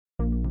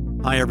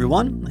Hi,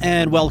 everyone,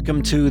 and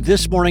welcome to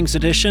this morning's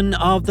edition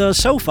of the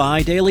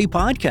SoFi Daily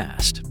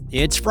Podcast.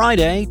 It's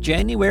Friday,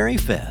 January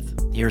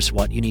 5th. Here's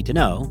what you need to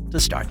know to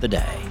start the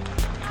day.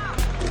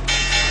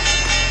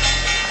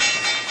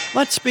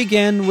 Let's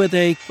begin with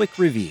a quick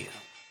review.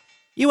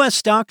 U.S.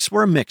 stocks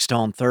were mixed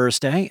on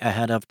Thursday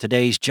ahead of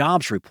today's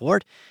jobs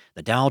report.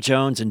 The Dow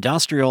Jones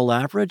Industrial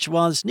Average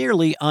was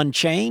nearly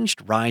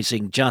unchanged,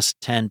 rising just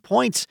 10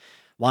 points,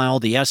 while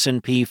the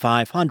S&P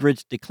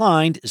 500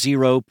 declined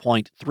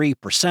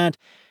 0.3%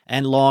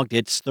 and logged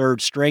its third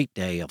straight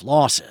day of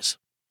losses.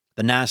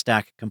 The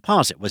Nasdaq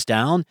Composite was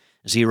down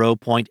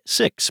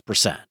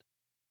 0.6%.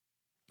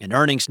 In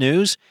earnings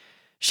news,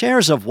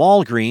 shares of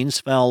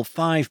Walgreens fell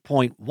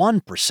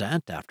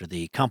 5.1% after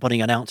the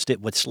company announced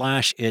it would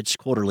slash its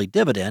quarterly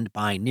dividend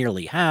by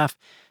nearly half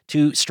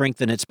to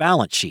strengthen its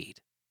balance sheet.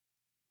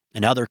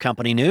 In other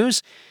company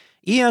news,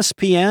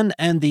 ESPN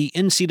and the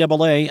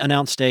NCAA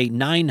announced a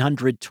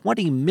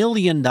 $920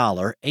 million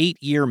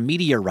 8-year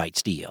media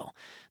rights deal.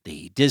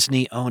 The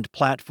Disney-owned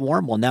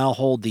platform will now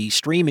hold the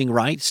streaming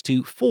rights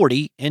to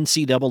 40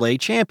 NCAA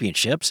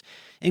championships,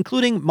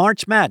 including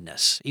March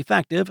Madness,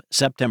 effective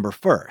September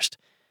 1st.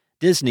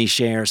 Disney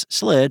shares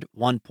slid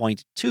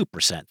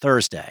 1.2%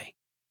 Thursday.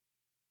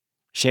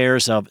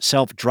 Shares of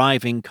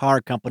self-driving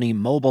car company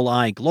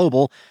Mobileye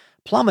Global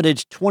plummeted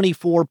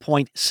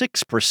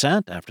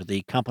 24.6% after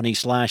the company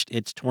slashed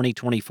its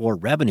 2024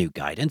 revenue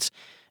guidance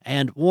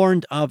and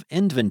warned of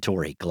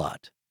inventory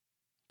glut.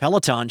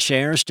 Peloton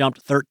shares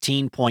jumped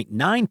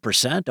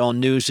 13.9% on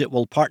news it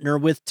will partner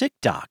with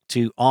TikTok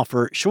to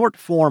offer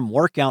short-form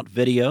workout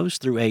videos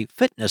through a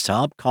fitness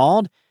hub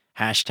called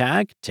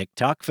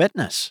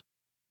 #TikTokFitness.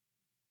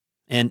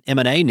 In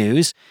M&A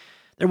news,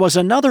 there was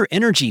another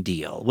energy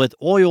deal with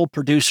oil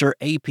producer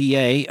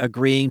APA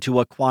agreeing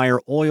to acquire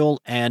oil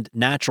and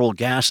natural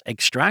gas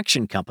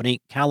extraction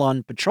company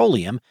Callon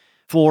Petroleum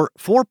for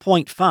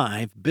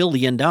 $4.5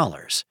 billion.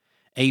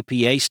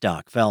 APA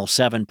stock fell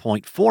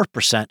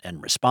 7.4% in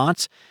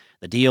response.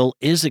 The deal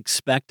is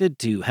expected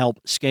to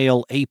help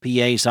scale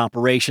APA's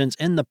operations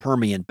in the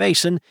Permian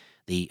Basin,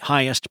 the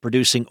highest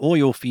producing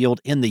oil field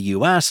in the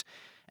U.S.,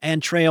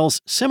 and trails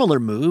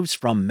similar moves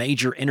from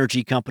major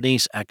energy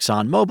companies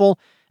ExxonMobil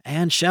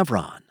and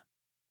Chevron.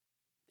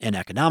 In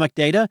economic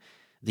data,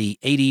 the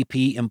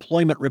ADP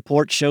employment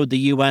report showed the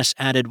U.S.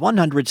 added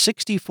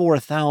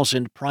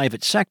 164,000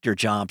 private sector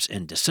jobs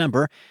in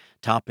December,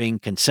 topping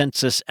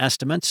consensus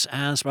estimates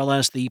as well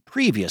as the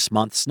previous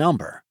month's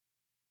number.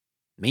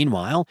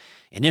 Meanwhile,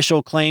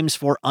 initial claims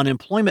for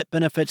unemployment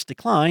benefits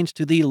declined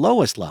to the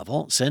lowest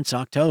level since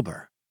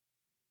October.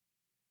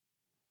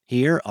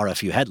 Here are a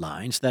few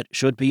headlines that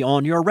should be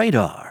on your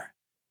radar.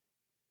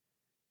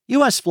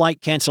 U.S.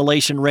 flight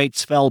cancellation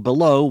rates fell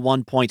below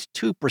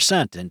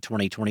 1.2% in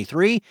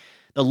 2023,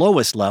 the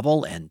lowest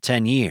level in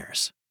 10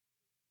 years.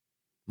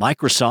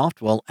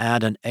 Microsoft will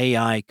add an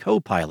AI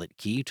Copilot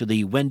key to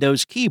the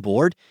Windows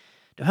keyboard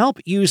to help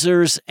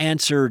users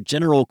answer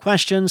general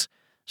questions,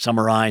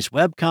 summarize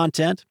web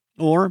content,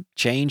 or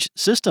change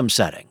system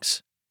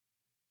settings.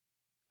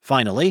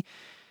 Finally,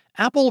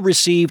 Apple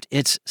received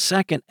its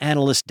second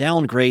analyst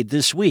downgrade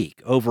this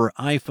week over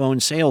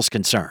iPhone sales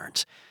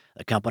concerns.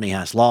 The company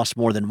has lost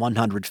more than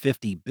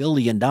 $150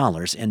 billion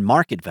in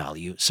market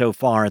value so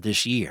far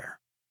this year.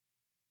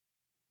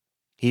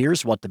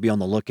 Here's what to be on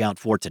the lookout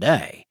for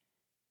today.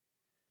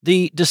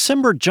 The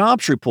December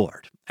jobs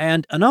report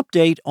and an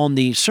update on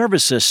the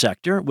services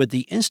sector with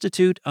the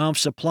Institute of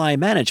Supply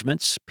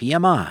Management's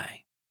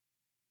PMI.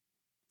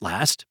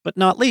 Last but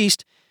not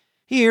least,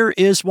 here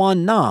is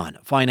one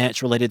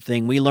non-finance-related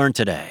thing we learned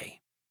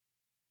today.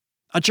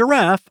 A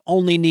giraffe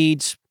only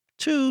needs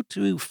 2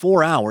 to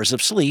 4 hours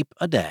of sleep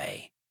a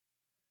day.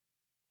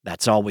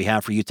 That's all we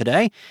have for you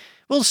today.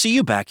 We'll see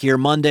you back here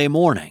Monday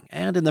morning,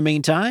 and in the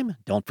meantime,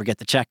 don't forget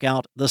to check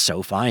out the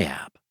SoFi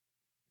app.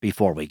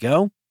 Before we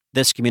go,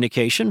 this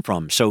communication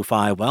from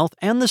SoFi Wealth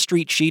and the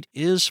Street Sheet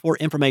is for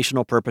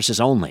informational purposes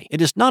only.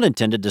 It is not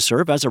intended to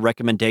serve as a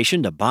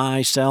recommendation to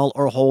buy, sell,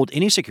 or hold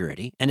any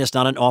security, and is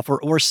not an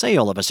offer or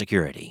sale of a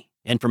security.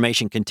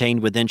 Information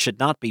contained within should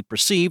not be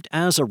perceived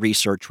as a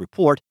research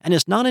report and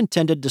is not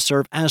intended to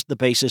serve as the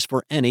basis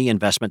for any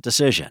investment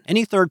decision.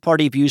 Any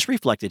third-party views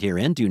reflected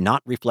herein do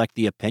not reflect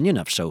the opinion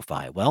of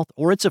SoFi Wealth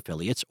or its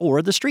affiliates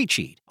or the Street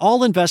Sheet.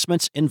 All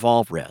investments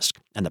involve risk,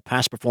 and the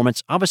past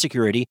performance of a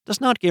security does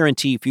not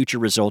guarantee future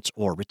results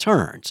or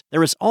returns.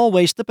 There is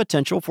always the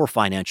potential for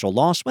financial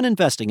loss when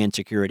investing in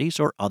securities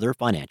or other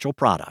financial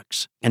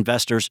products.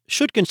 Investors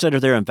should consider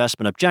their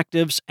investment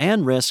objectives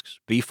and risks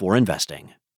before investing.